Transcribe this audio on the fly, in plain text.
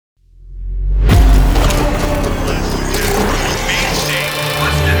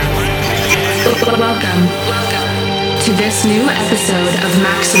Welcome to this new episode of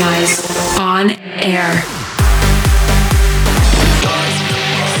Maxximize On Air.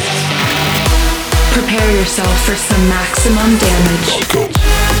 Prepare yourself for some maximum damage.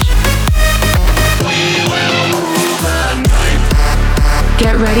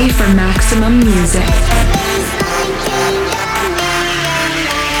 Get ready for maximum music.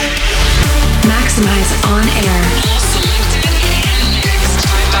 Maxximize On Air. Selected and mixed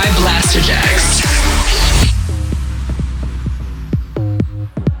by Blasterjaxx.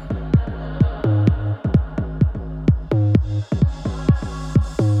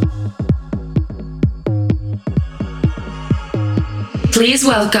 Please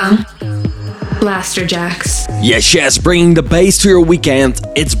welcome Blasterjaxx. Yes, bringing the bass to your weekend,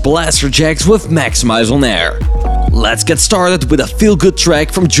 it's Blasterjaxx with Maxximize On Air. Let's get started with a feel-good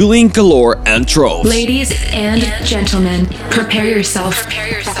track from Julian Calor and Troves. Ladies and gentlemen, prepare yourself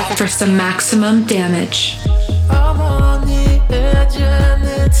for some maximum damage. I'm on the edge and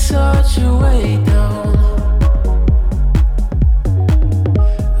it's such a way down.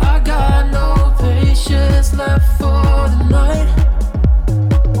 I got no patience left for the night.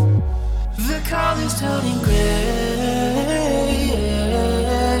 The colors turning gray,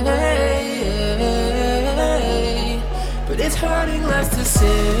 but it's hurting less to say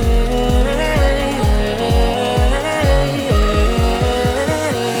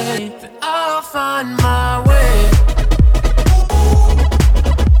that I'll find my way.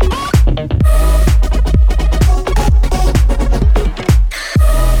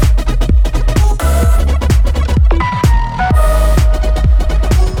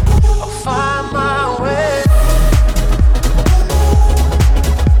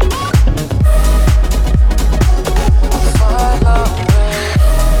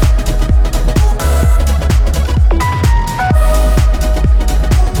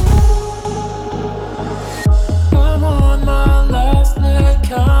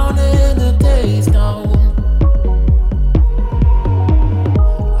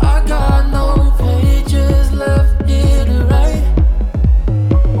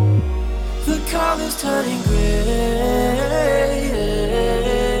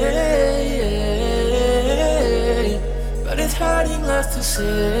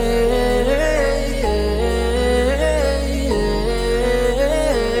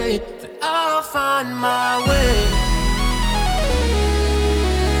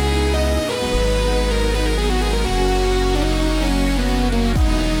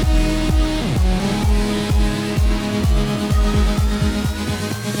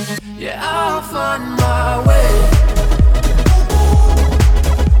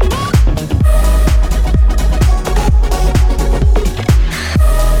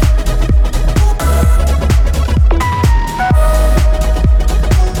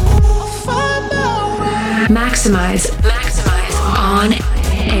 Maxximize On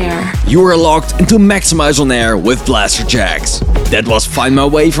Air. You are locked into Maxximize On Air with Blasterjaxx. That was Find My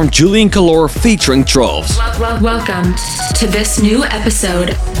Way from Julian Calor featuring Troves. Welcome to this new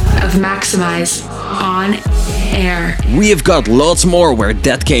episode of Maxximize On Air. We have got lots more where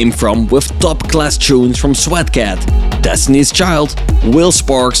that came from with top class tunes from Sweatcat, Destiny's Child, Will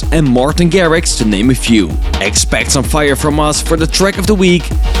Sparks and Martin Garrix to name a few. Expect some fire from us for the track of the week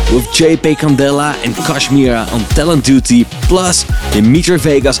with JP Candela and Kashmira on Talent Duty, plus Dimitri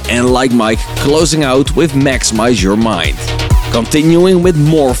Vegas and Like Mike closing out with Maxximize Your Mind. Continuing with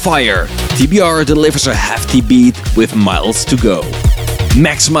more fire, TBR delivers a hefty beat with miles to go.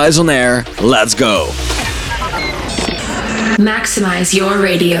 Maxximize On Air, let's go! Maxximize your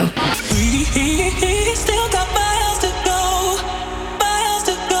radio. Still got miles to go.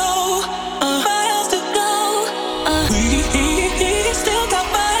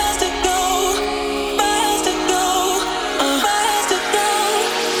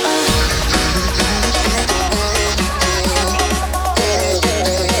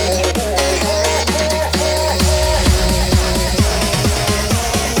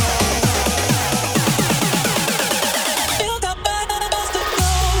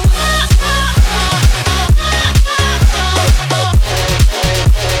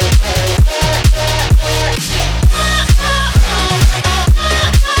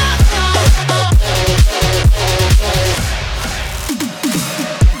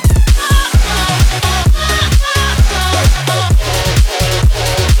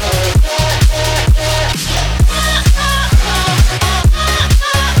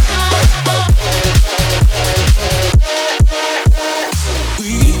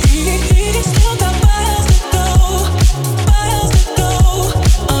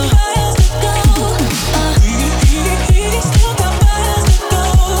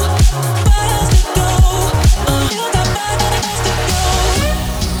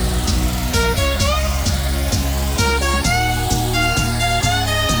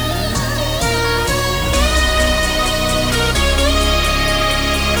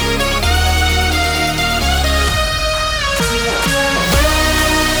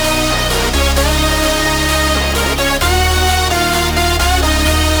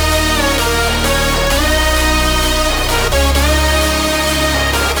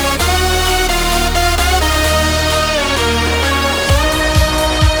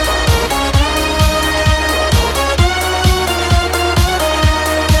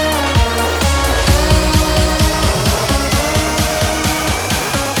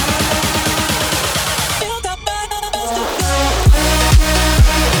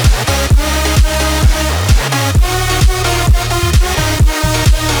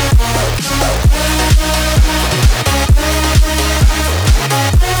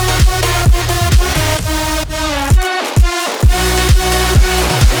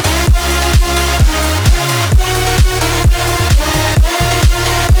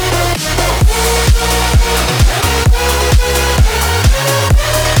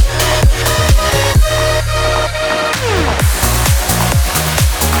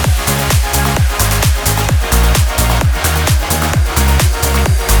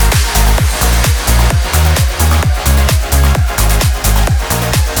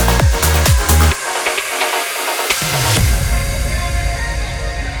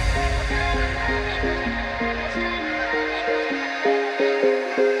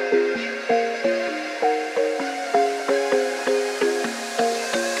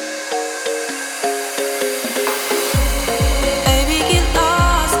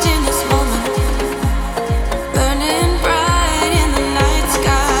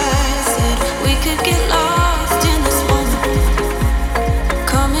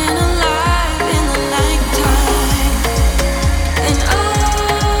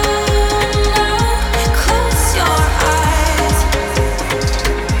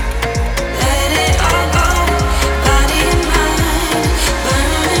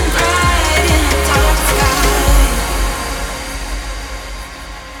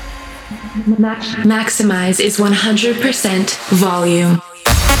 Maxximize is 100% volume.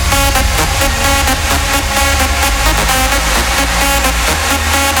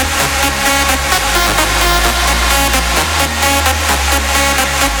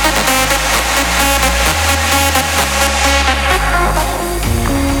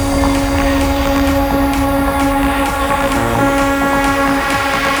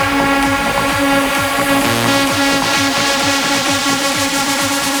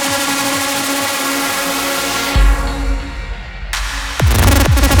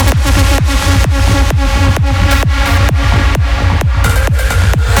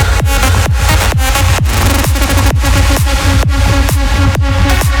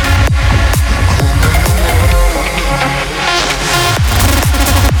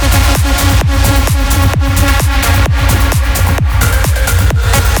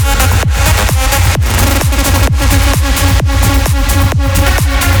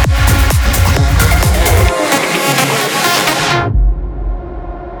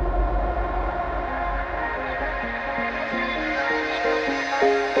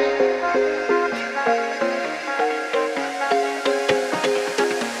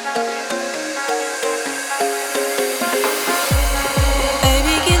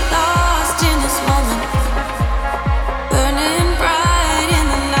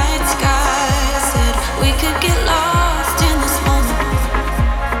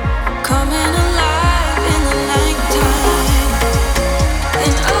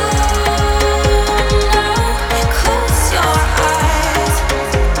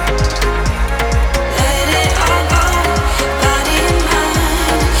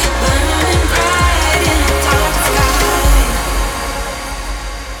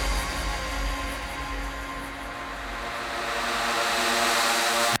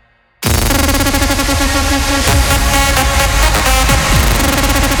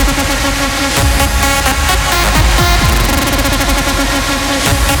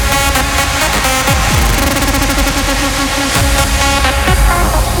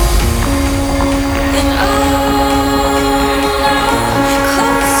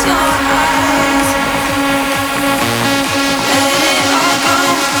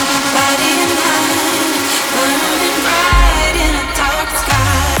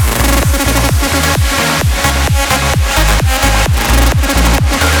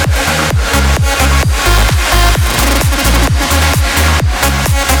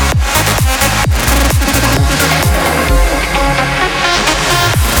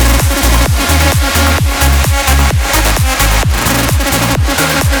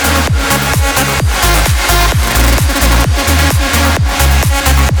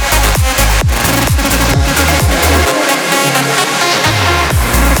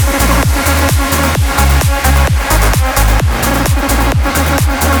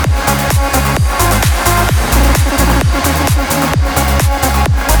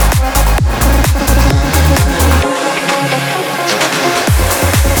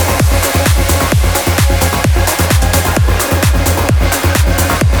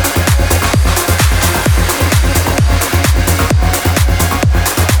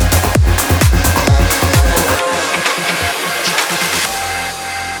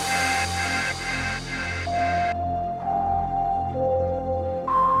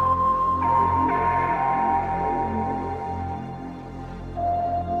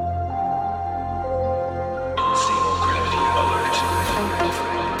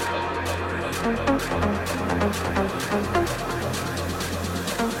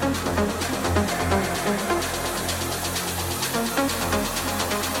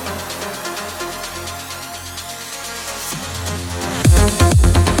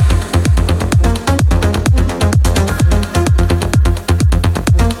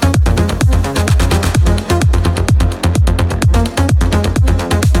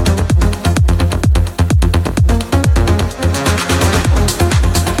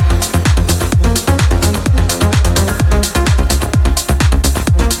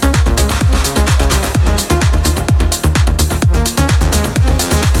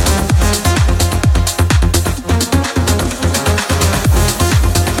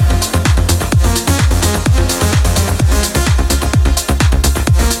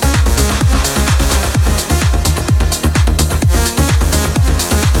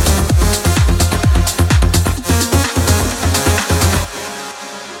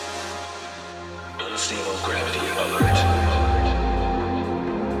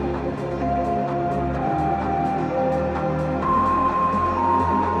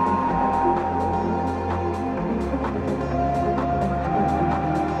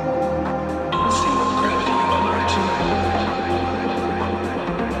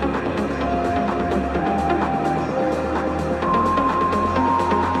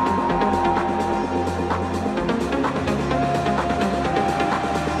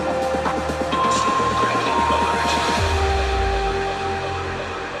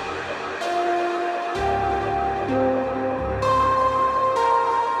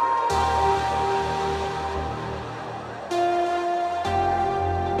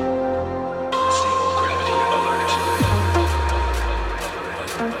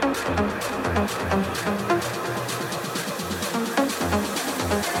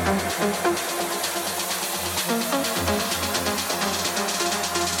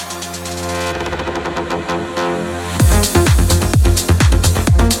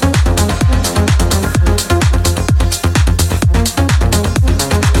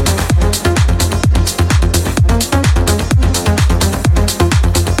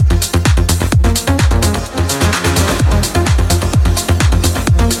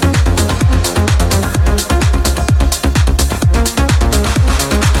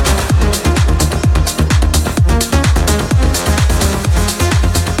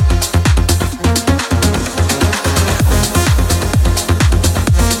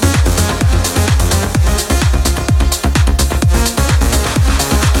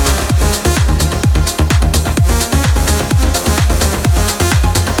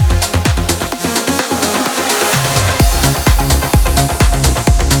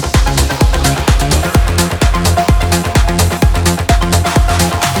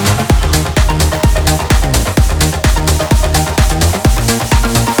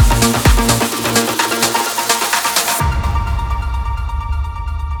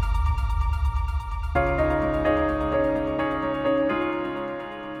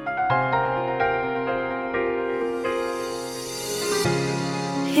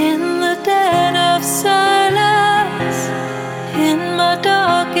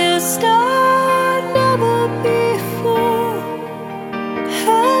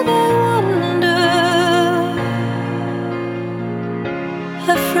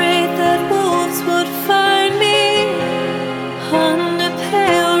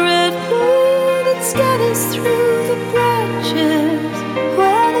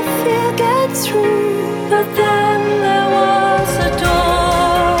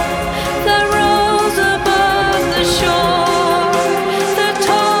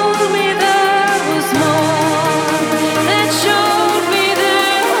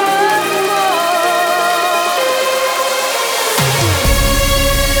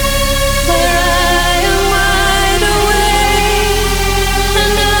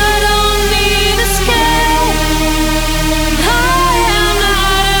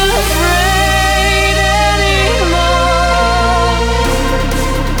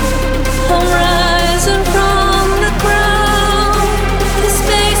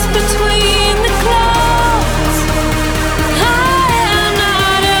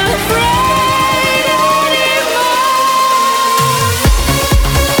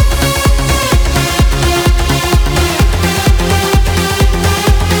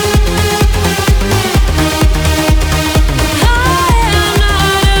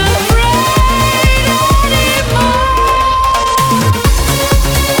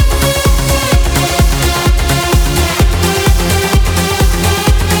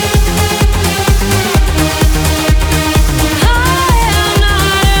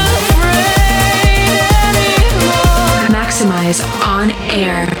 Maxximize On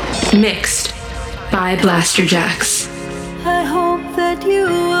Air, mixed by Blasterjaxx. I hope that you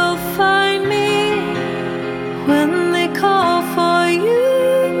will find me when they call for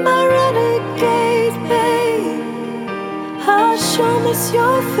you, my renegade babe. I'll show miss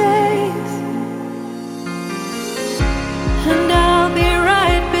your face, and I'll be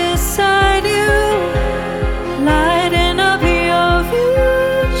right beside you, lighting up your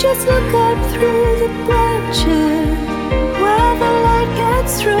view. Just look up through the branches where the light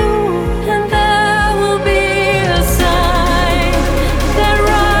gets through, and there will be a sign that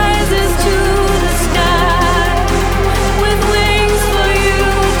rises to the sky with wings for you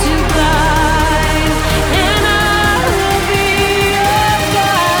to glide, and I will be your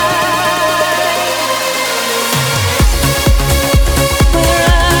guide. Where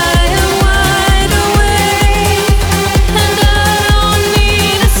I am wide awake and I don't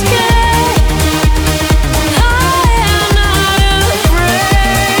need escape, I am not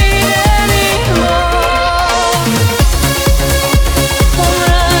afraid.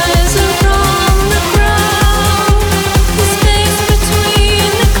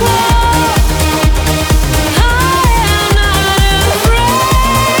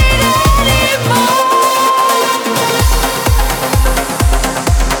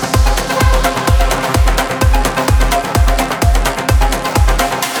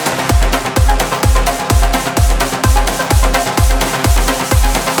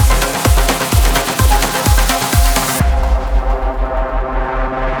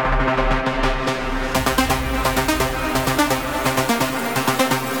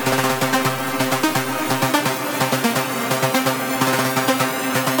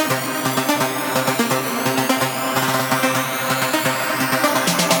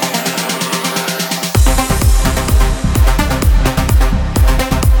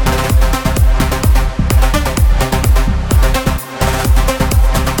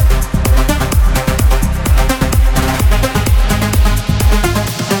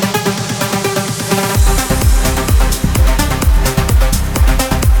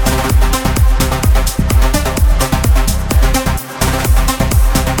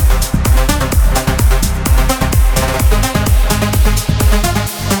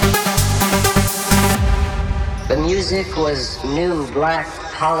 music was new, black,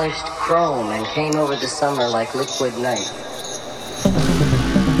 polished chrome and came over the summer like liquid night.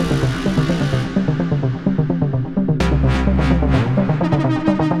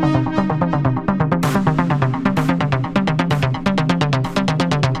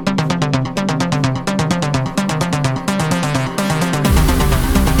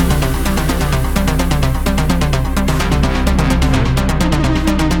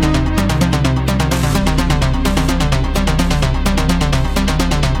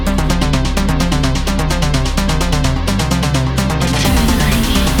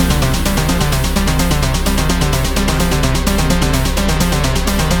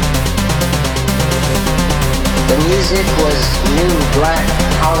 Music was new, black,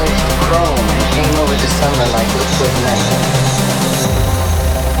 polished chrome and came over the summer like liquid night.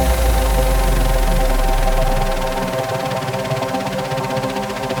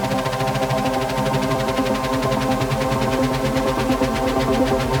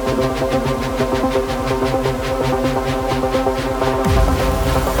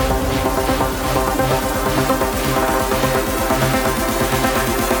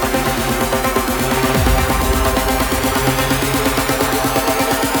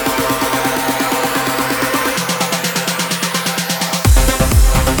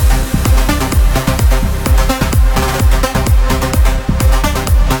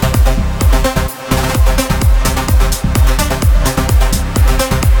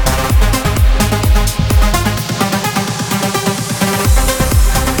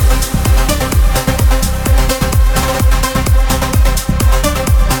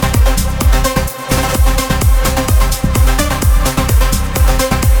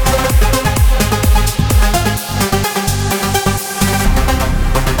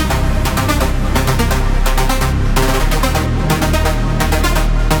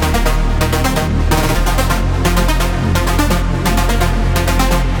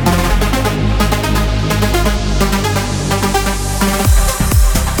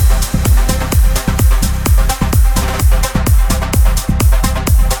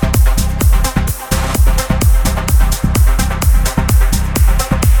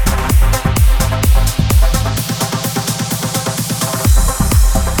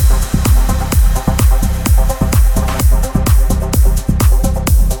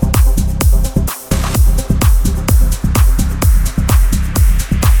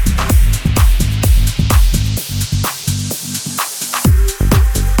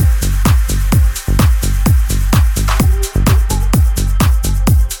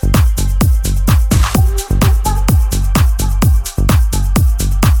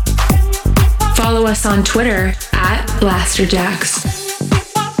 Follow us on Twitter at Blasterjaxx.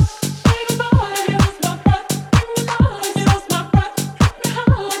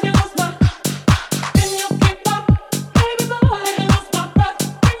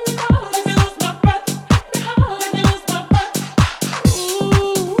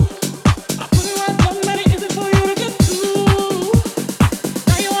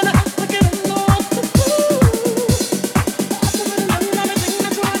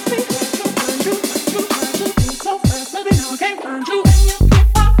 Can't find you.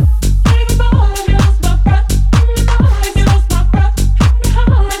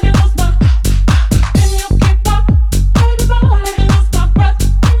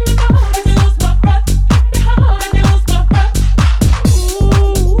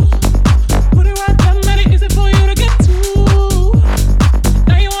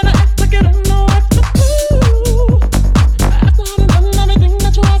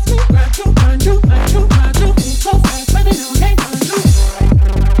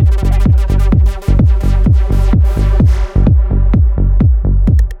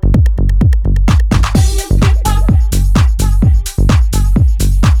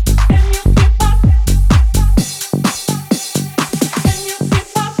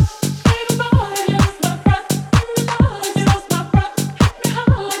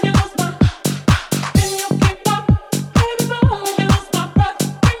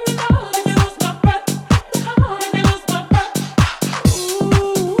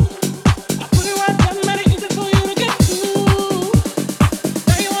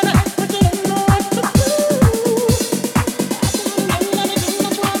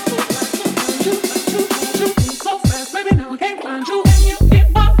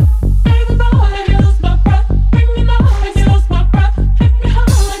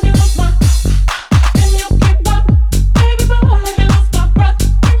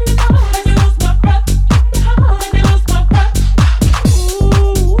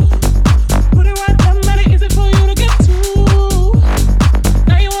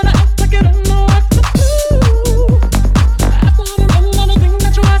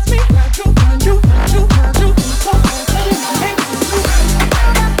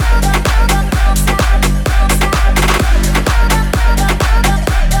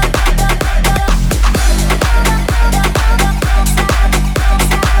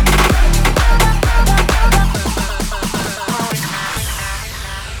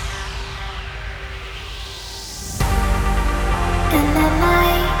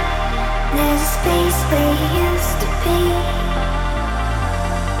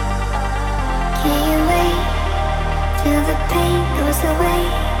 pain goes away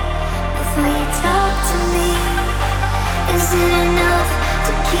before you talk to me. Is it enough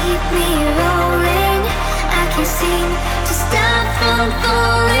to keep me rolling? I can't seem to stop from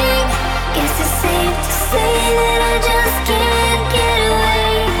falling. Guess it's safe to say that I just can't get away.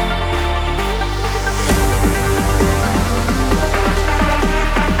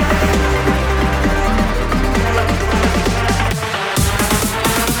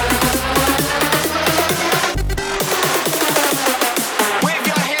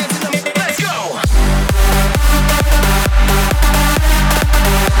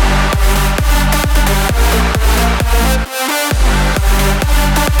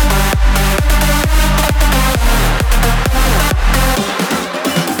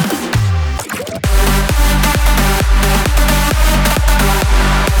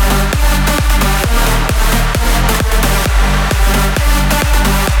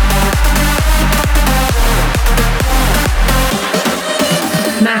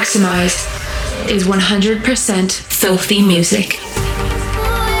 Maxximize is 100% filthy music.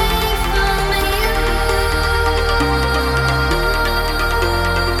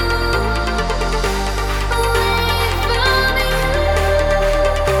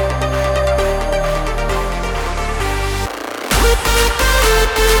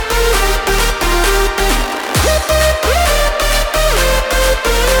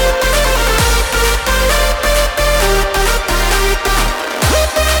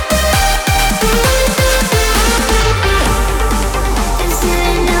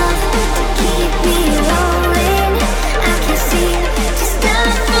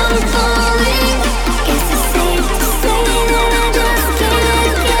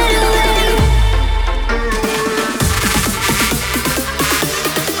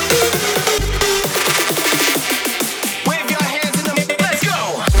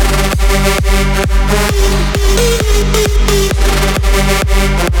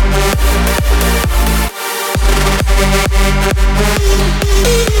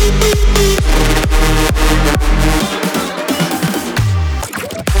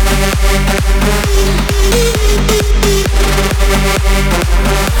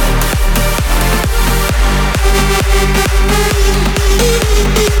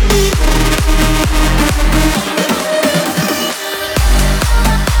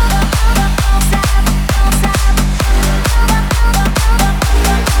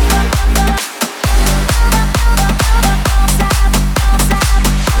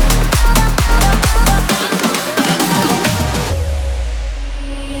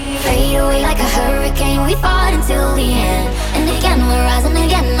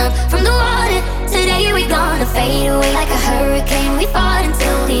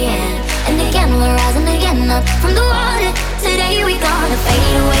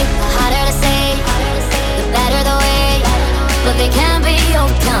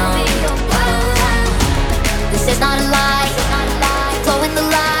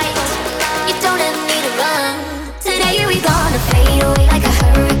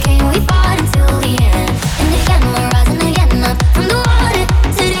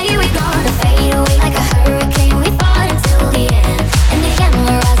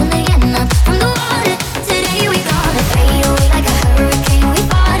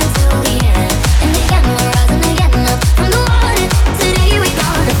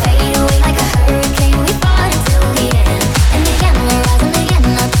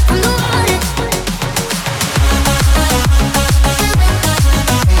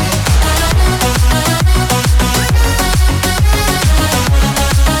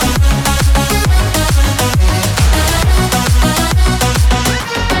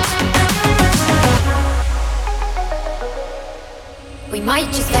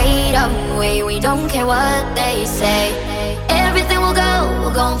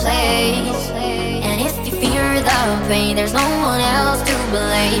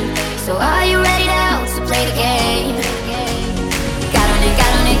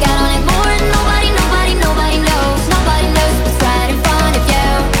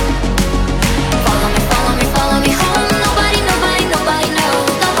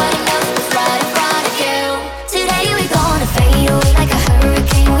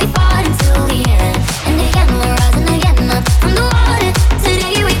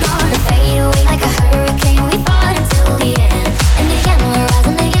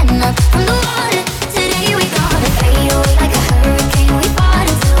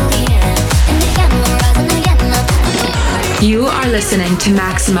 You are listening to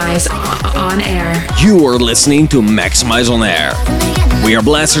Maxximize On Air. You are listening to Maxximize On Air. We are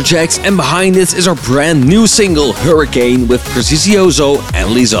Blasterjaxx, and behind this is our brand new single Hurricane with Precioso and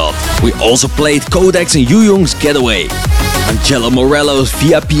Lizot. We also played Codex and Yu Young's Getaway. Angelo Morello's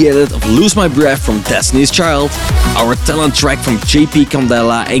VIP edit of Lose My Breath from Destiny's Child. Our talent track from JP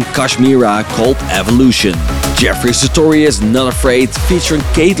Candela and Kashmira called Evolution. Jeffrey Sartorius' Not Afraid featuring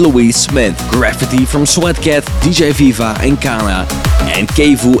Kate Louise Smith. Graffiti from Sweatcat, DJ Viva and Kana. And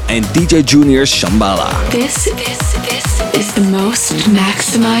Kevu and DJ Junior's Shambhala. This is the most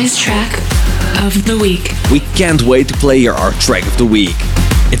maximized track of the week. We can't wait to play our track of the week.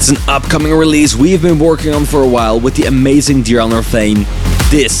 It's an upcoming release we've been working on for a while with the amazing Dear Honor fame.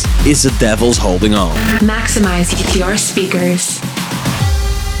 This is The Devil's Holding On. Maxximize your speakers.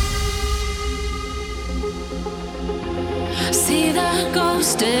 See the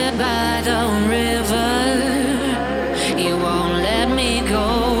ghost dead by the river. He won't let me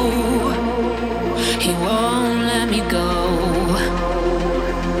go. He won't let me go.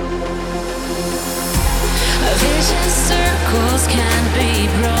 Vicious circles can't be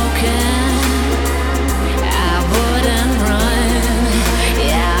broken. I wouldn't run.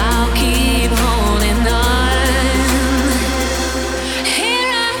 Yeah, I'll keep holding on.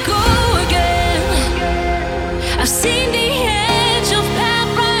 Here I go again. I've seen the edge of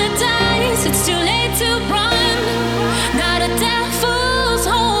paradise. It's too late to run. Now the devil's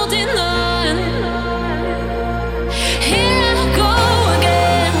holding on. Here I go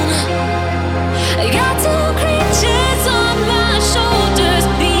again. I got two creatures on my shoulders.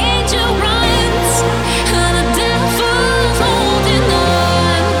 The angel runs, and the devil's holding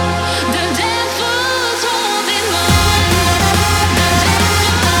on. The devil's holding on. The devil's holding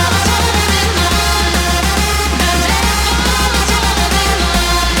on. The devil's holding on. The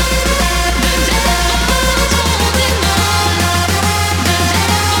devil's holding on.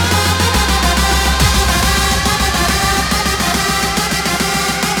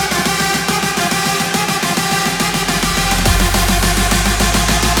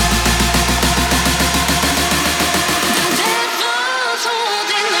 The devil's holding on.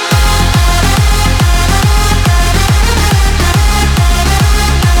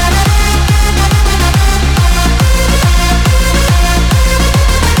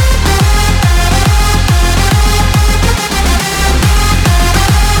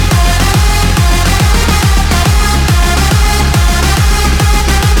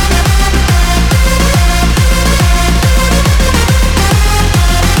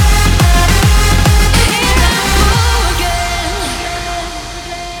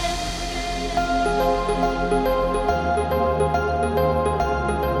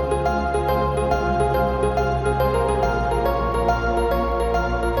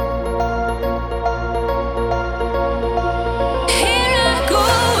 Here I go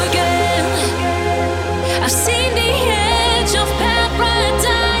again. I've seen the edge of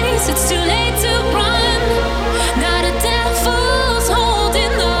paradise. It's too late to run. Now the devil's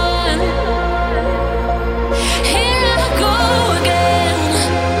holding on. Here I go again.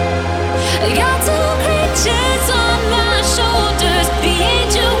 I got two creatures on my shoulders. The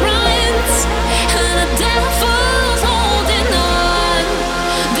angel runs, and the devil's holding on.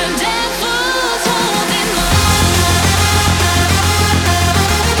 The devil's holding on.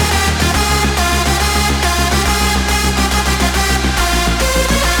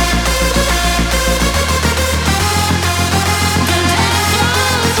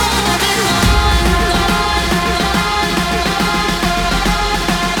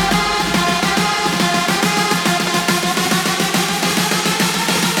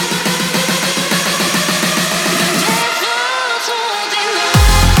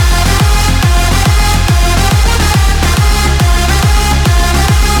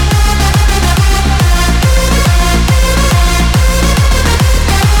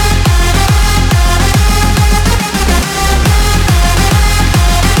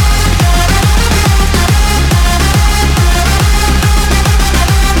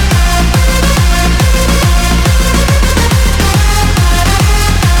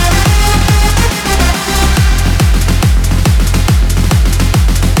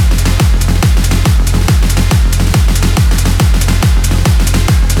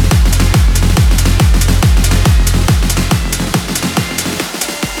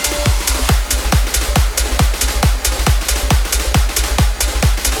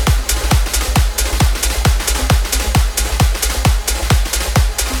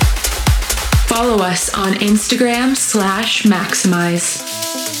 Follow us on Instagram/Maxximize.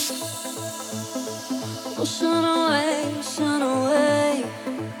 Shun away, shun away.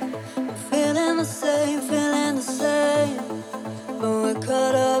 I'm feeling the same, but we're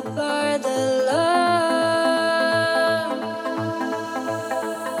caught apart.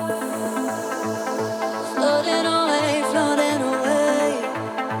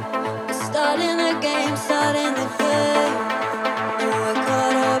 game, starting the game. Oh, I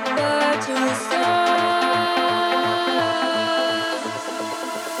caught a bird to the sun.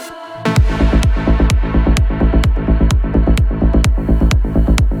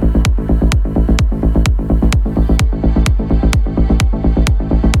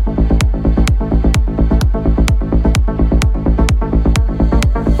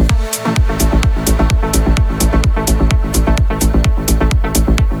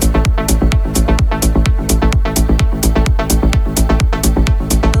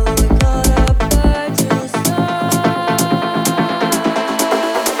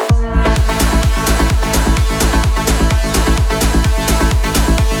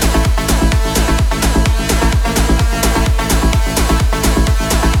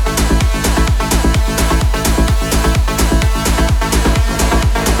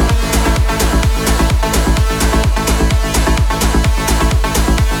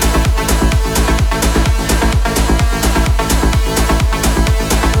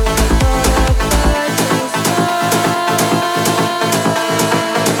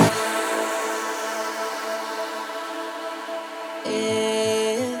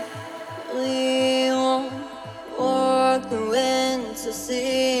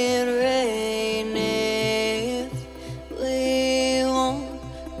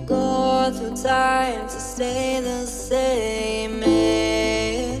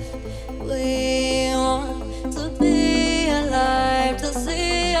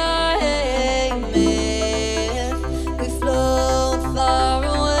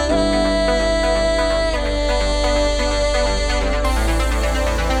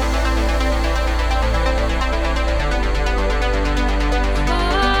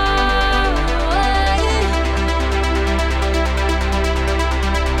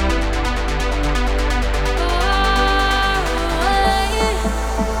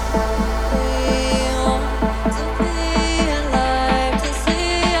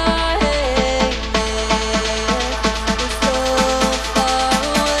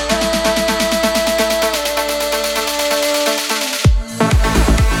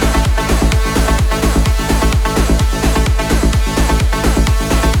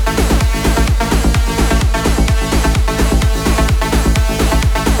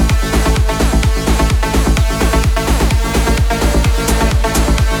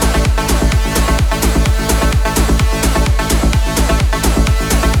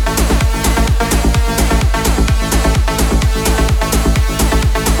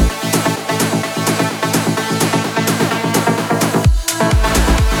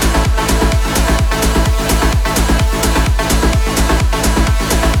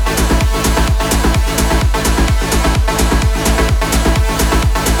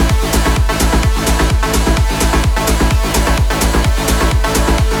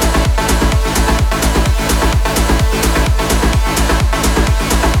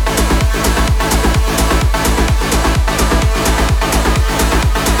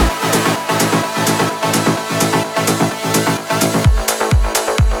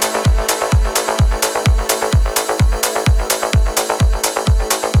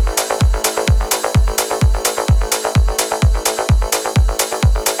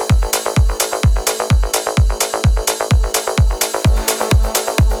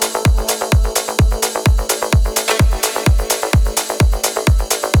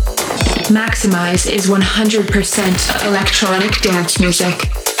 Maxximize is 100% electronic dance music.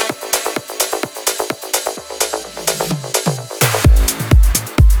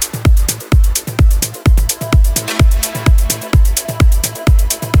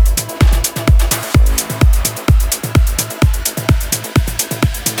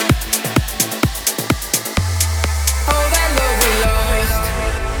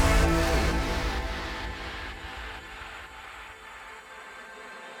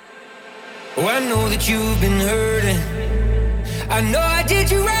 Oh, I know that you've been hurting. I know I did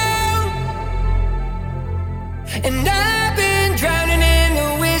you wrong, and I've been drowning in the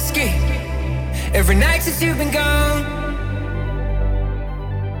whiskey every night since you've been gone.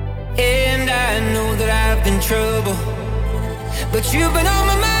 And I know that I've been trouble, but you've been on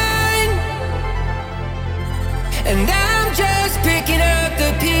my mind. And I'm just picking up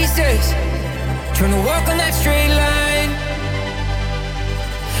the pieces, trying to walk on that straight line.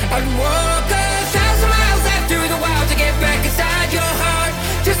 I'd walk 1,000 miles out through the wild to get back inside your heart,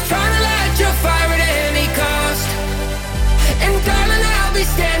 just trying to light your fire at any cost. And darling, I'll be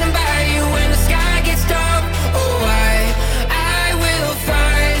standing by you when the sky gets dark. Oh, I will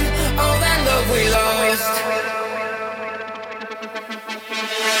find all that love we lost.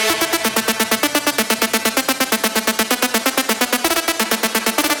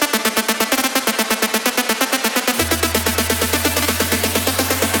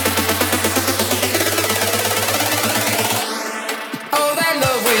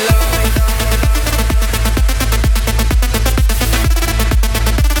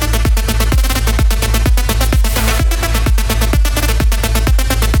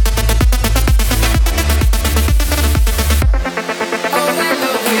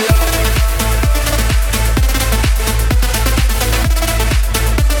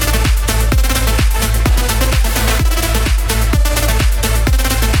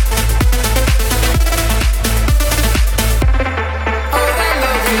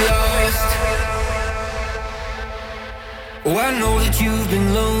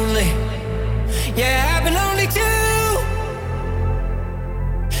 Yeah, I've been lonely too.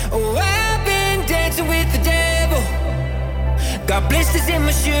 Oh, I've been dancing with the devil. Got blisters in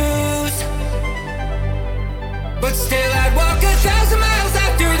my shoes. But still I'd walk 1,000 miles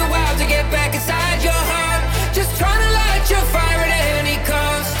out through the wild to get back inside your heart. Just trying to light your fire at any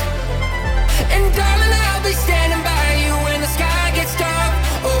cost. And darling, I'll be standing by you when the sky gets dark.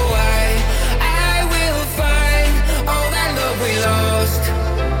 Oh, I will find all that love we lost.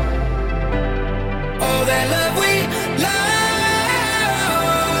 All that love we lost.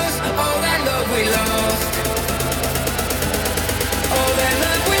 All that love we lost. All that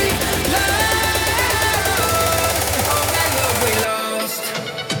love we lost. All that love we lost.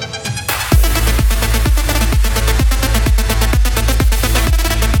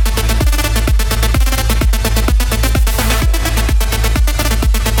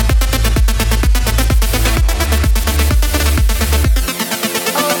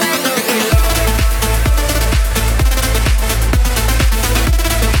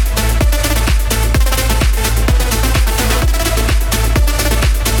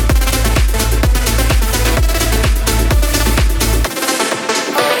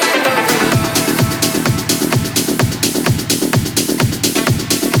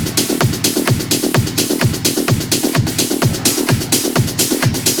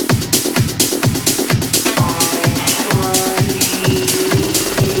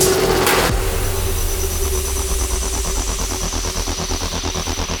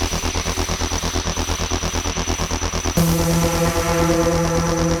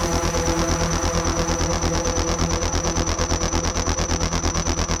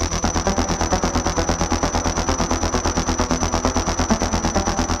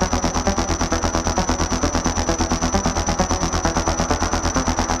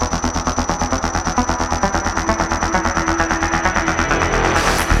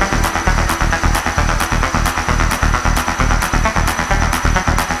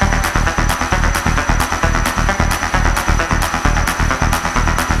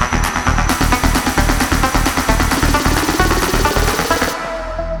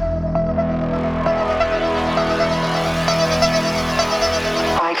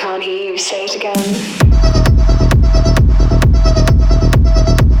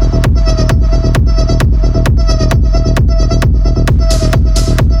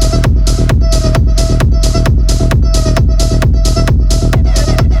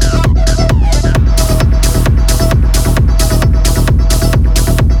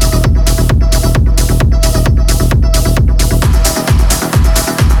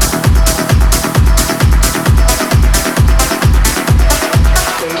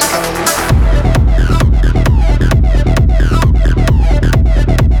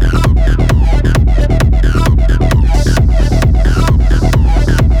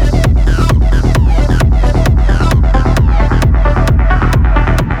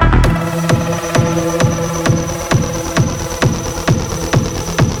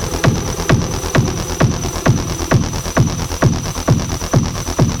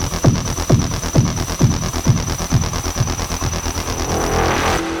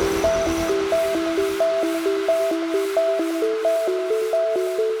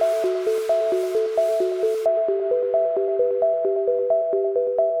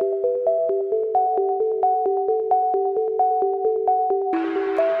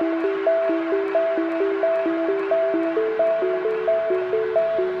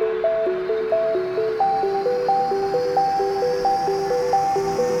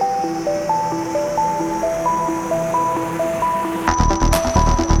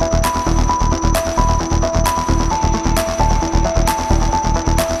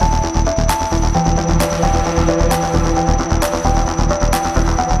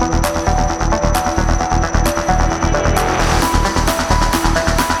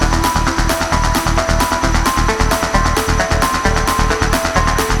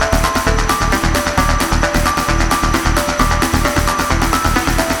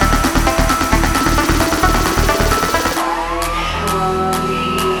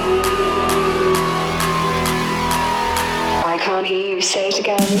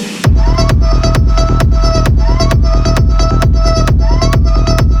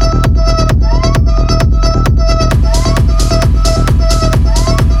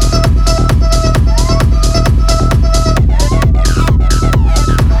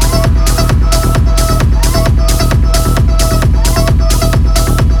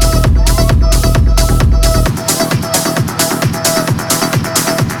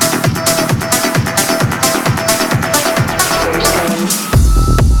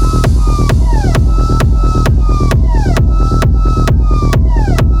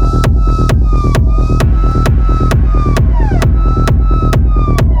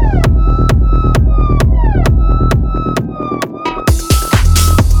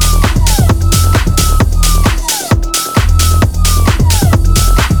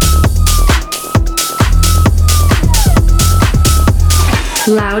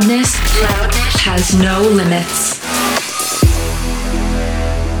 Loudness has no limits.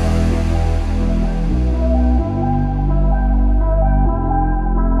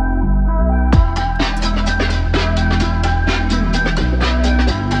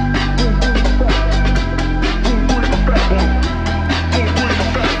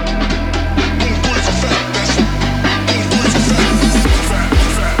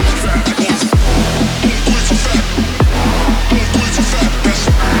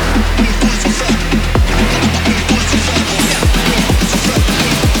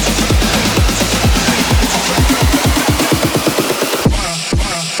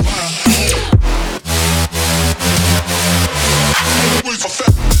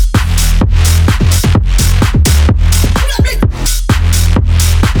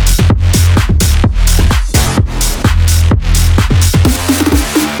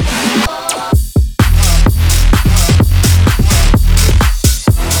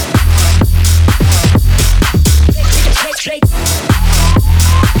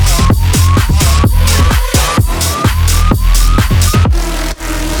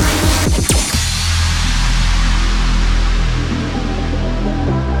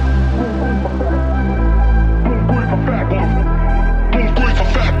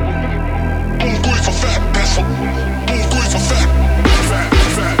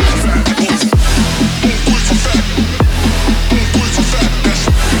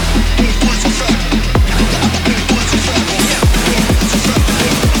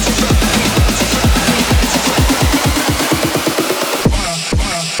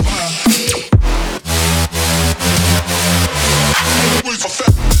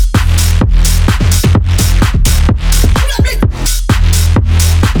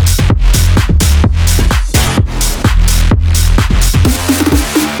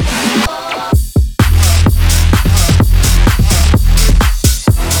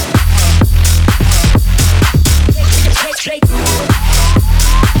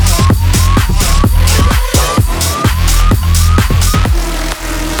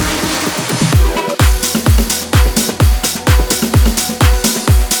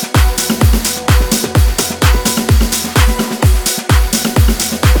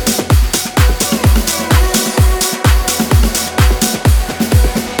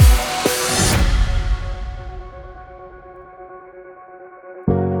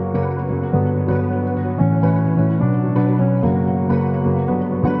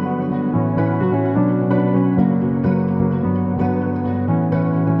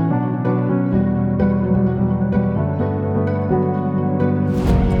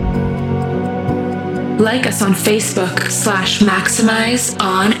 Like us on Facebook/Maxximize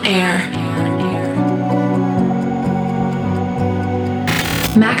On Air.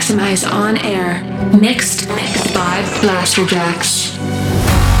 Maxximize On Air. Mixed by Blasterjaxx.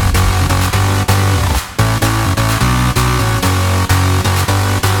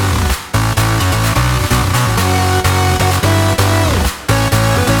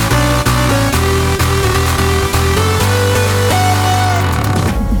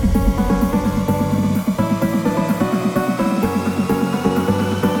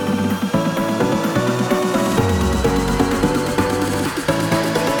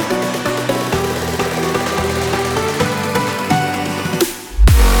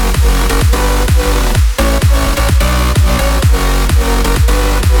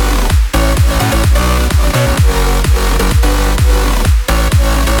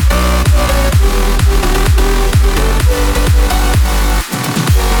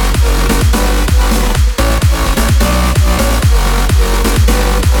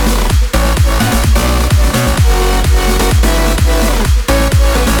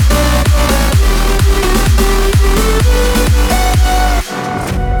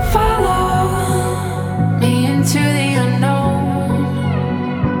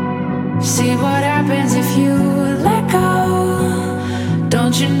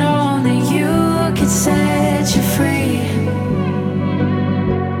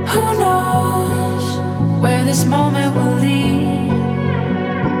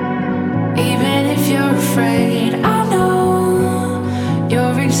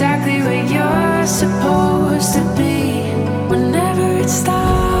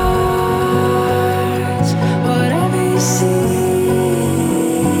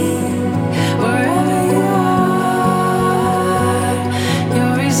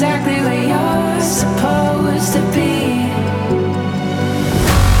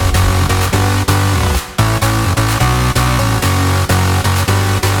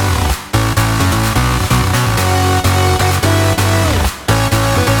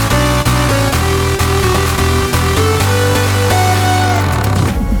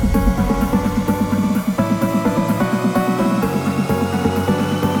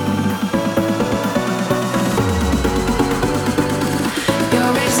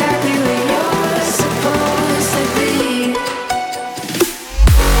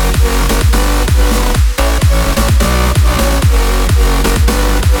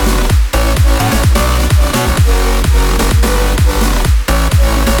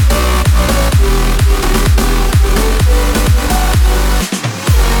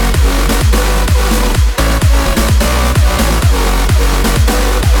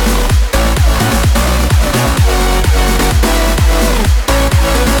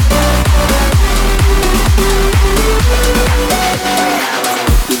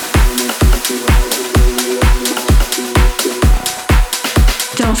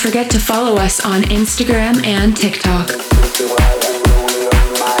 forget to follow us on Instagram and TikTok.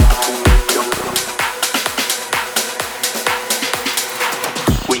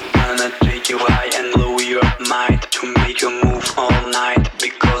 We gonna take you high and low your mind to make you move all night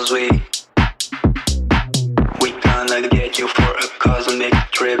because we gonna get you for a cosmic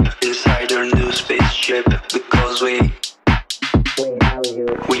trip inside our new spaceship because we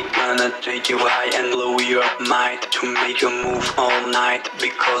gonna take you high and low your mind to make you move all night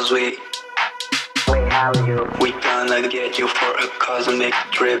because we gonna get you for a cosmic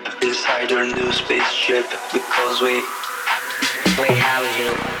trip inside our new spaceship because we house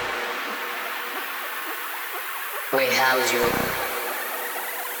you. We house you.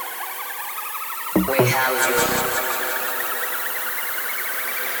 We house you.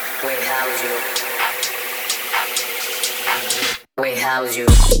 We house you. We house you.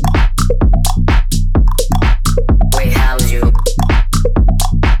 We house you.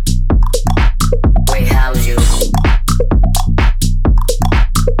 We house you.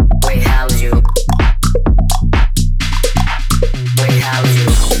 We house you. We house you.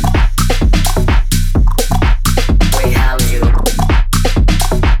 We house you.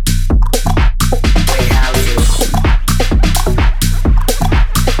 We house you.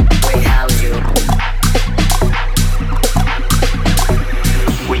 We house you.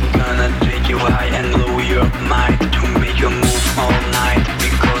 We gonna take you high and low your mind to make you move all night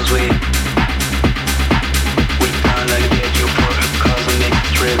because we gonna get you for a cosmic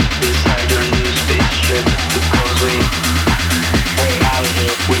trip inside your new spaceship because we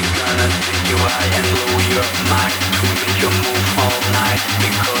gonna take you high and low your mind to make you move all night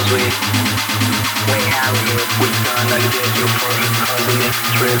because we gonna get you for a cosmic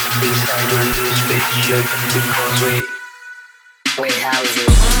trip inside your new spaceship because we house you.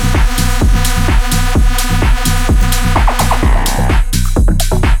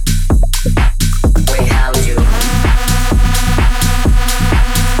 We house you.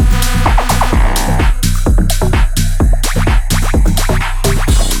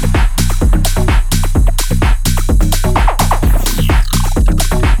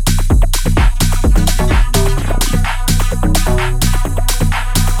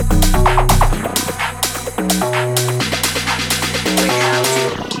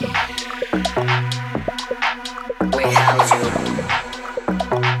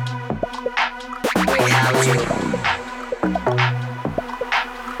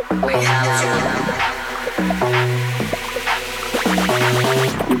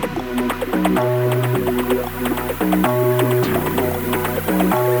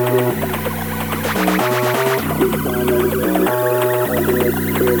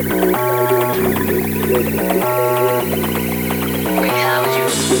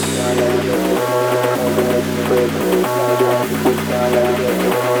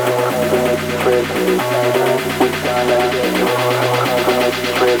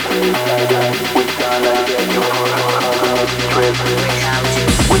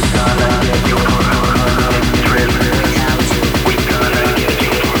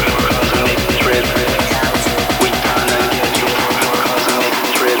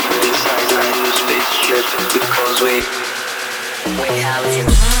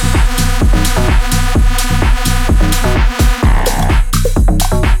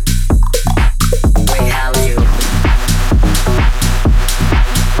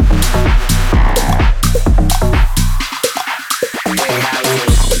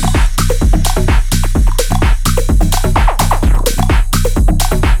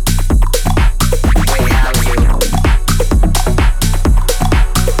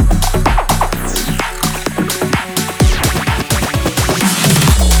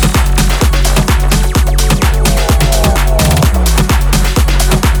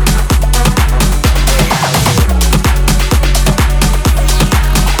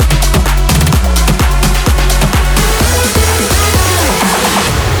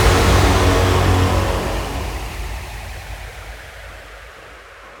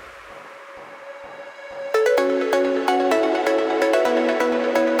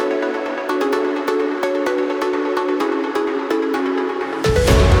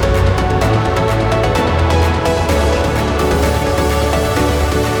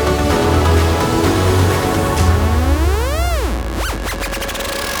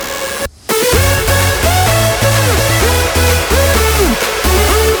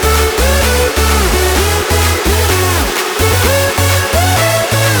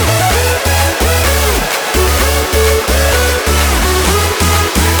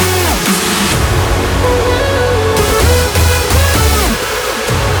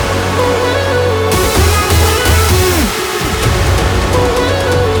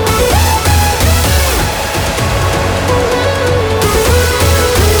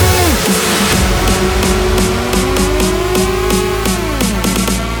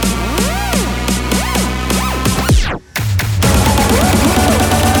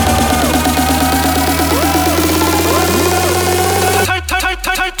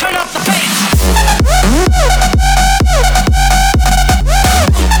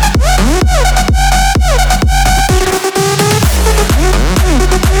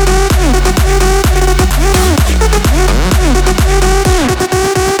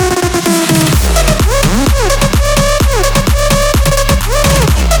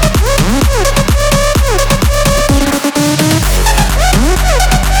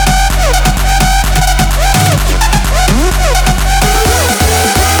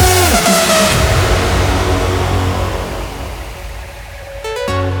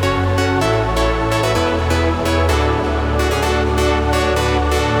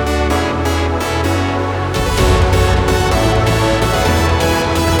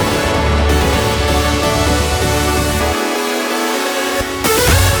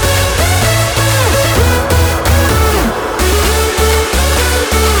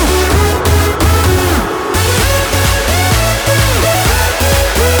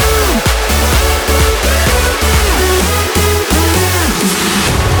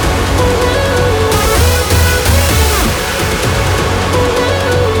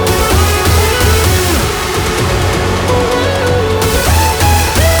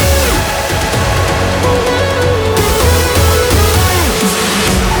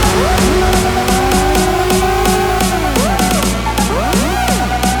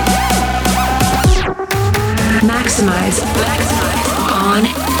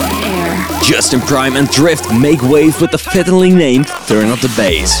 Justin Prime and Drift make waves with the fittingly named Turn Up the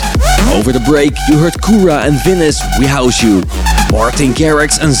Bass. Over the break, you heard Kura and Vinnis, We House You. Martin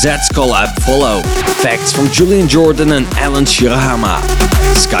Garrix and Zed's collab follow. Facts from Julian Jordan and Alan Shirahama.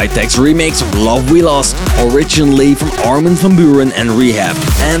 Skytech's remix of Love We Lost, originally from Armin van Buuren and Rehab.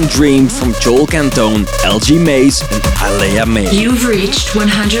 And Dream from Joel Cantone, LG Mays and Alea May. You've reached 100%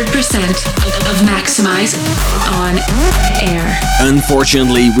 of Maxximize On Air.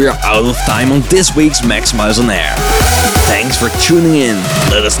 Unfortunately, we're out of time on this week's Maxximize On Air. Thanks for tuning in.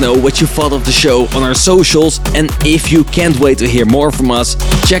 Let us know what you thought of the show on our socials, and if you can't wait to hear more from us,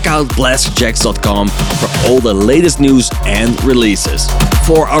 check out Blasterjaxx.com for all the latest news and releases.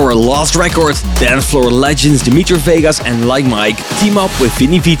 For our last record, dance floor legends Dimitri Vegas and Like Mike team up with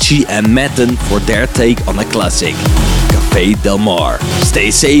Vinny Vici and Matten for their take on a classic, Café Del Mar.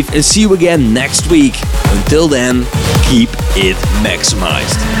 Stay safe and see you again next week. Until then, keep it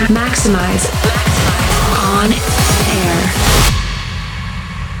maximized. Maxximize On Air.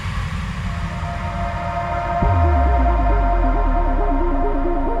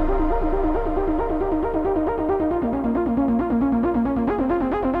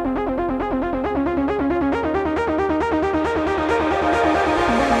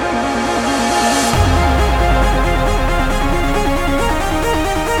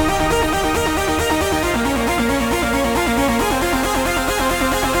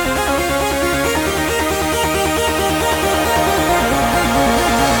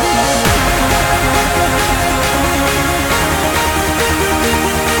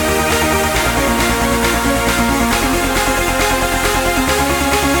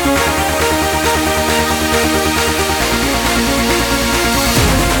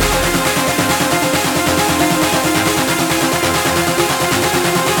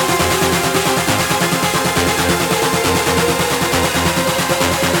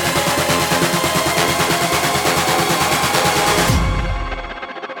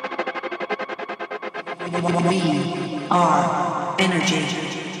 We are energy.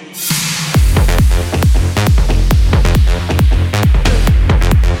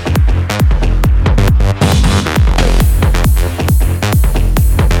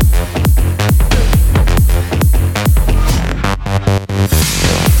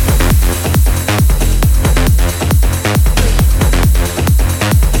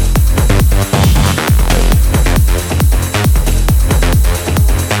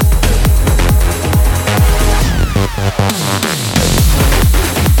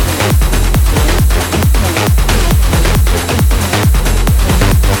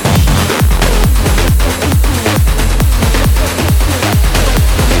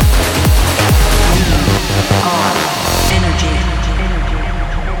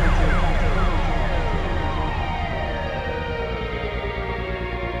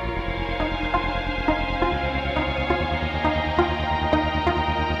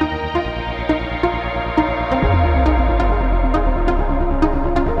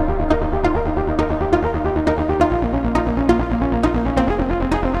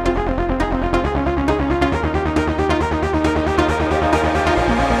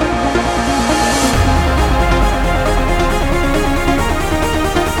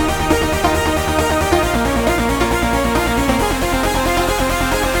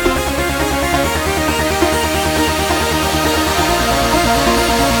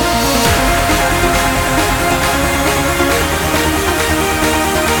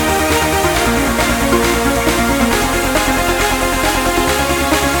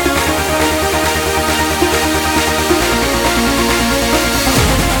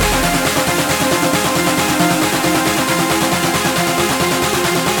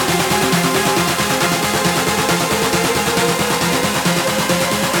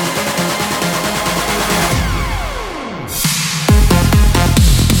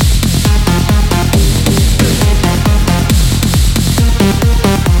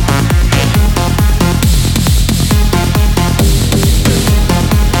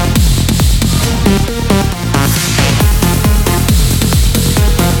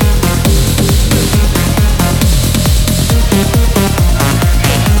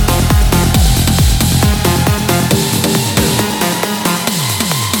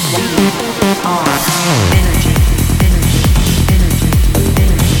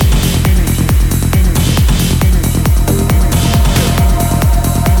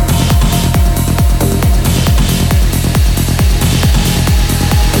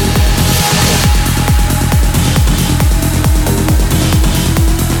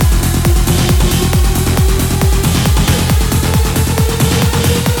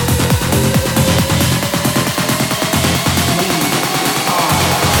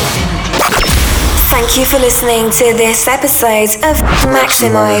 Thank you for listening to this episode of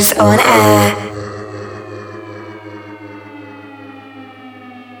Maxximize On Air.